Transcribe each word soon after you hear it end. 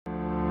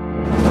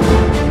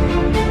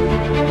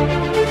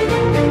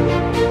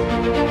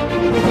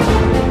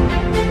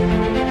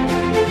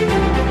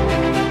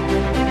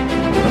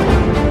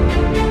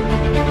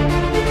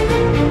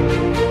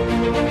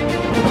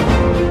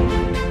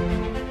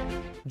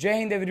Jai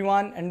Hind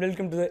everyone and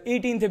welcome to the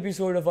 18th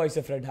episode of Voice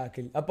of Red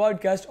Hackle, a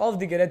podcast of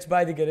the cadets,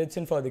 by the cadets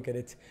and for the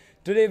cadets.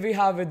 Today we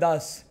have with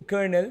us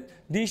Colonel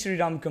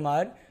D.Sreeram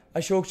Kumar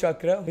Ashok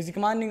Chakra, who is the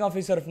commanding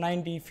officer of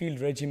 90 Field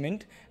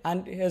Regiment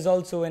and he is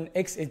also an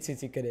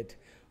ex-HCC cadet.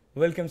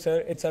 Welcome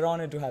sir, it's an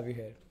honor to have you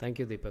here. Thank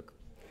you, Deepak.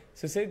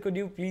 So sir, could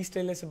you please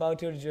tell us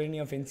about your journey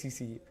of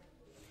NCC?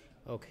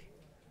 Okay.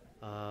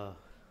 I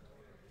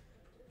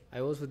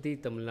was with the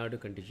Tamil Nadu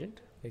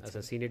contingent as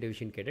a senior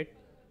division cadet,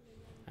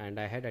 and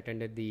I had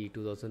attended the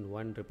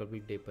 2001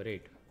 Republic Day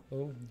parade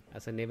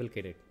as a naval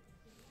cadet.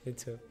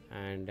 It's sir.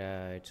 And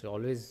it's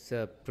always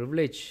a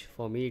privilege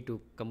for me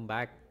to come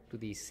back to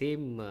the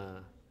same,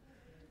 I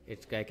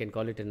can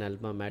call it an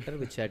alma mater,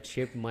 which had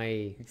shaped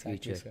my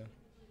future. Sir.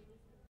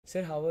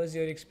 Sir, how was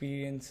your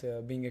experience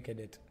being a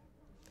cadet?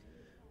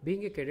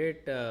 Being a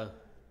cadet,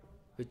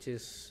 which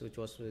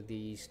was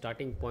the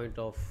starting point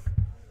of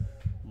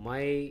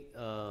my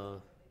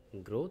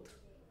growth,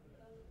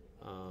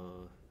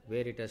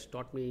 where it has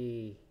taught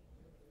me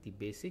the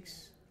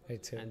basics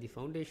and the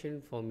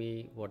foundation for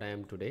me what I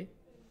am today.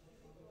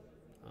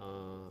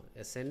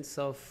 A sense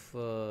of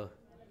a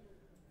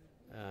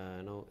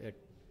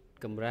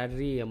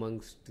camaraderie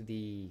amongst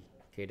the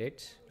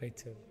cadets,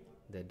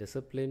 the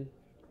discipline,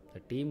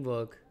 the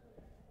teamwork,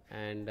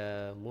 and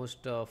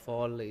most of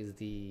all is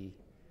the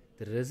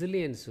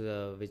resilience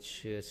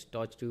which has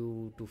taught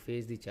you to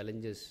face the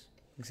challenges.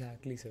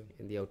 Exactly, sir.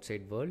 In the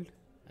outside world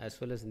as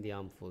well as in the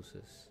armed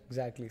forces.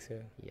 Exactly,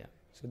 sir. Yeah.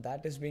 So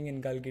that is being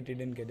inculcated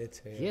in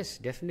cadets. Yes,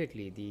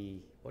 definitely.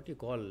 The what you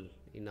call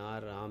in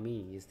our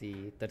army is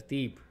the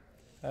tarteeb.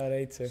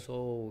 Right, sir.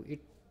 So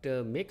it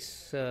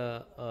makes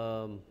a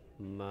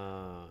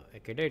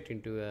cadet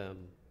into a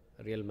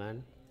real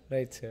man.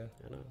 Right, sir.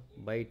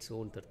 By its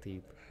own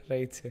tarteeb.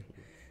 Right, sir.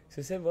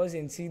 So, sir, was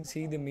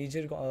NCC the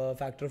major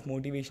factor of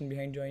motivation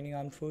behind joining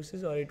armed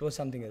forces, or it was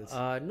something else?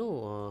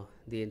 No,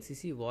 the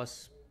NCC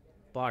was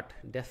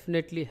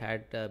definitely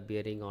had a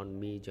bearing on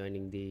me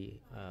joining the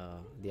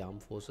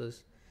armed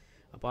forces.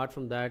 Apart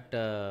from that,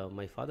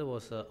 my father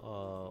was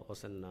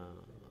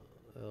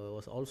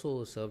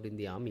also served in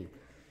the army.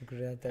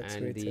 Great, that's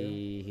and great,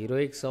 the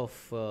heroics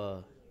of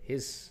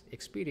his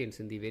experience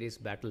in the various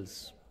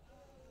battles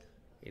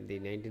in the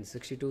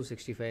 1962,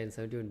 65 and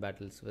 71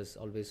 battles was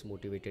always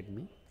motivated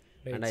me.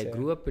 Right, and I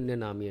grew up in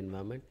an army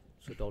environment,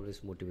 so it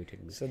always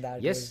motivated me. So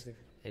that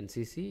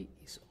NCC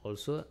is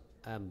also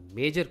a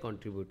major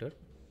contributor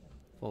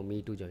for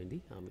me to join the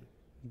army.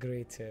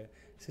 Great, sir.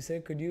 So,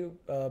 sir, could you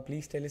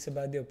please tell us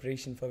about the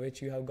operation for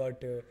which you have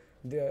got the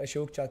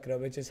Ashok Chakra,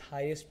 which is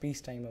highest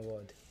peacetime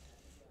award?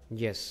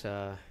 Yes,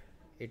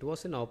 it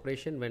was an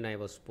operation when I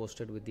was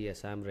posted with the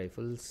Assam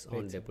Rifles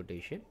on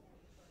deputation.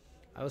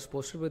 I was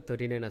posted with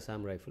 39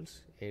 Assam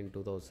Rifles in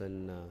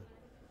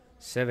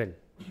 2007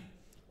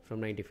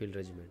 from 90 Field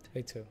Regiment.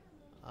 Right, sir.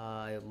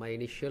 My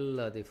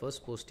initial, the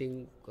first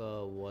posting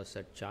was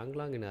at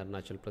Changlang in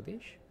Arunachal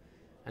Pradesh,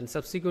 and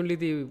subsequently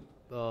the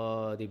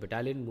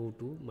battalion moved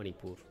to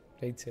Manipur.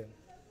 Right, sir.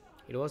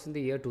 It was in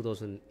the year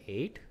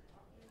 2008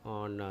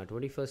 on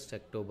 21st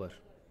October,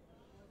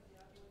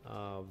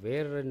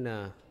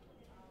 wherein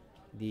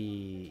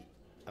the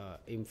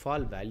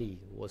Imphal Valley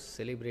was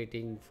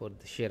celebrating for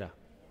the Shera.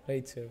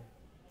 Right, sir.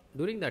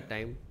 During that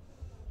time,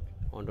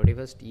 on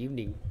 21st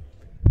evening,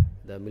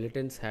 the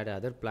militants had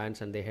other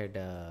plans and they had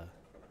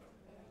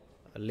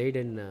laid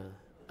an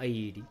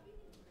IED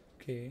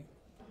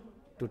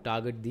to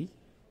target the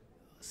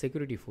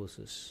security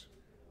forces.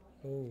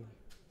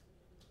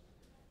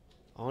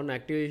 On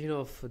activation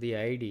of the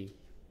IED,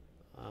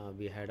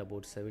 we had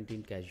about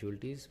 17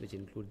 casualties, which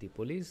include the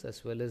police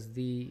as well as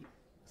the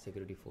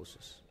security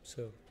forces.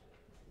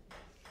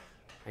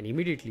 And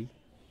immediately,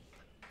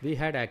 we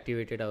had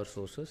activated our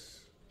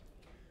sources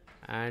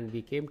and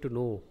we came to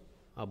know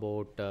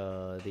about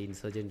the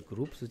insurgent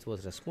groups which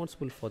was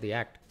responsible for the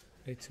act.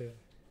 Right, sir.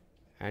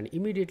 And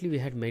immediately we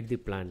had made the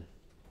plan.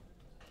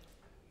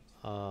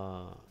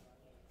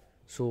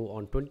 So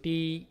on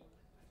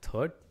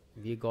 23rd,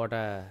 we got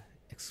a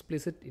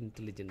explicit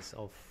intelligence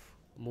of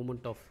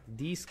movement of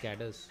these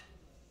cadres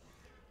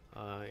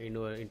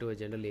into a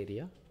general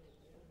area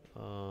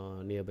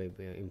nearby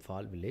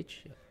Imphal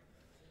village.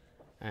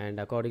 And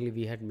accordingly,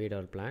 we had made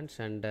our plans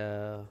and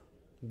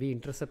we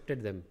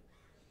intercepted them.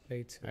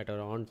 Right, sir. At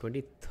around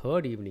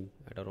 23rd evening,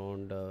 at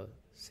around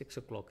 6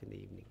 o'clock in the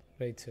evening.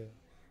 Right, sir.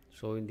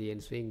 So in the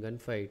ensuing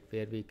gunfight,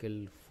 where we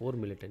killed 4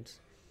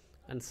 militants,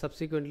 and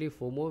subsequently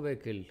 4 more were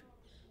killed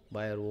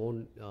by our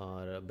own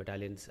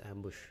battalion's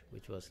ambush,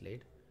 which was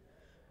laid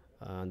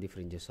on the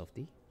fringes of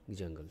the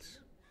jungles.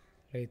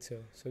 Right,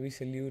 sir. So we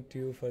salute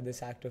you for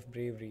this act of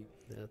bravery.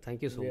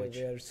 Thank you so much.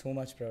 We are so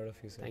much proud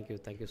of you, sir. Thank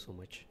you so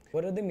much.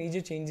 What are the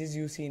major changes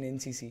you see in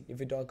NCC? If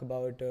we talk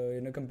about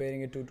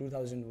comparing it to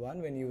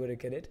 2001 when you were a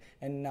cadet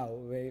and now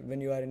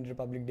when you are in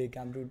Republic Day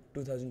Camp to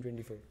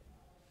 2024.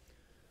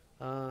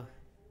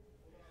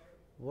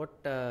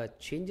 What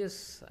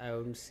changes? I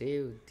would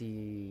say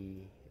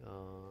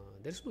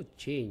there's no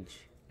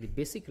change. The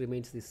basic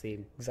remains the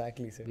same.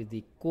 Exactly, sir. With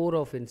the core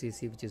of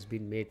NCC which has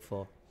been made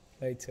for.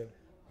 Right, sir.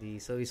 the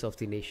service of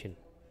the nation.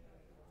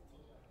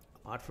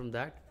 Apart from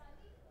that,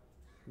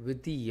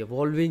 with the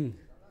evolving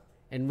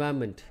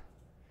environment,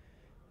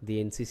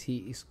 the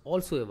NCC is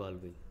also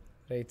evolving.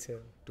 Right, sir.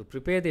 To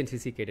prepare the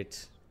NCC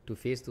cadets to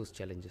face those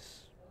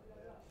challenges.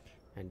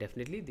 And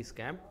definitely this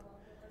camp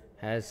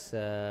has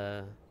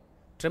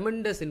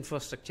tremendous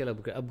infrastructural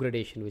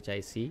upgradation, which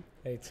I see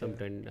Right, from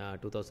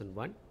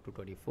 2001 to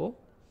 24.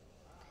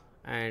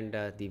 And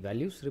the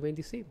values remain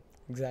the same.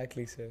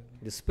 Exactly, sir.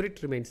 The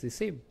spirit remains the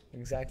same.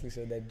 Exactly,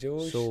 sir. That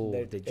Josh.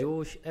 So the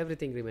Josh,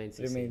 everything remains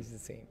the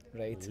same.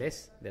 Right.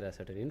 Unless there are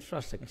certain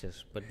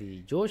infrastructures, but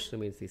the Josh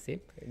remains the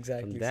same.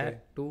 Exactly, from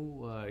that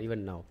to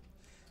even now.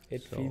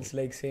 It feels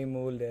like same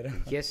old era.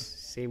 Yes,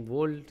 same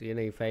old.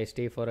 If I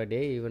stay for a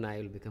day, even I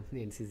will become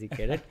the NCC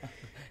cadet.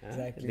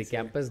 Exactly, the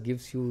campus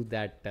gives you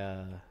that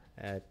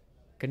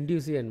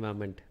conducive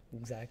environment.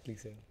 Exactly,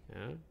 sir.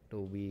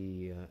 To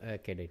be a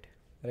cadet.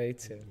 Right,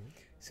 sir.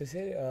 So,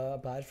 sir,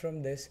 apart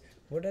from this,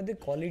 what are the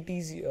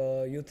qualities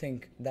you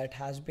think that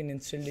has been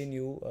instilled in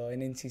you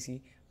in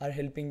NCC are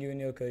helping you in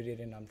your career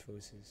in armed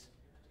forces?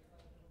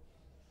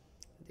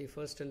 The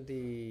first and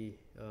the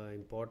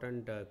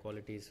important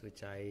qualities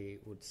which I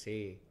would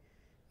say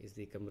is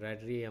the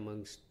camaraderie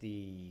amongst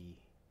the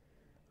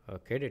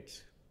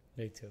cadets.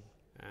 Right, sir.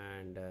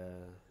 And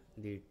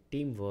the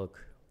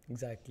teamwork.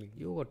 Exactly.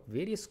 You got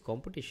various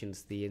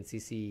competitions the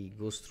NCC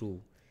goes through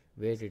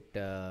where it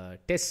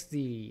tests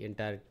the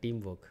entire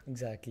teamwork.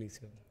 Exactly,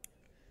 sir.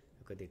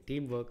 Look at the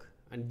teamwork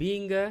and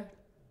being a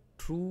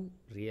true,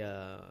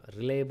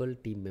 reliable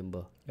team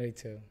member. Right,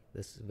 sir.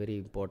 This is a very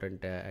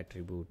important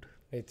attribute.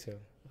 Right, sir.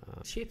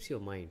 Shapes your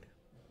mind.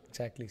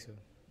 Exactly, sir.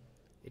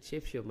 It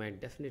shapes your mind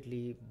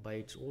definitely by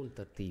its own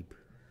tarteeb.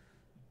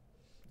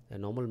 A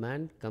normal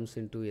man comes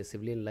into a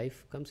civilian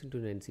life, comes into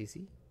an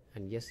NCC,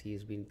 and yes, he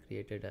has been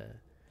created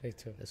right,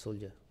 sir. A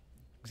soldier.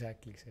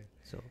 Exactly,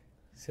 sir.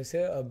 So,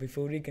 sir,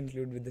 before we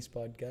conclude with this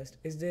podcast,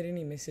 is there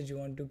any message you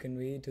want to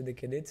convey to the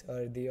cadets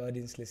or the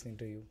audience listening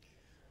to you?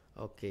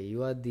 Okay,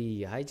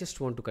 I just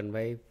want to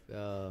convey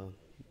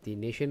the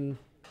nation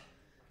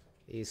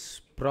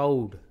is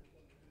proud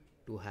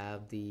to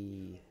have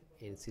the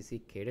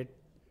NCC cadet,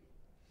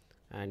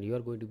 and you are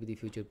going to be the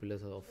future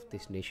pillars of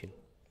this nation.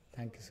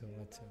 Thank you so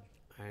much,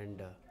 sir.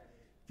 And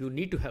you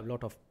need to have a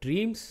lot of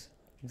dreams.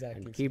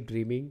 Exactly. And keep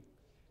dreaming,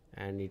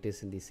 and it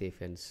is in the safe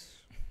hands.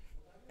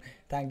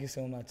 Thank you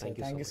so much, sir.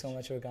 Thank you so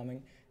much for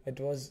coming. It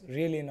was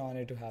really an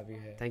honor to have you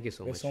here. Thank you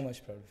so much. We're so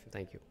much proud of you.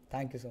 Thank you.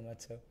 Thank you so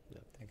much, sir. Yeah.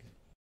 Thank you.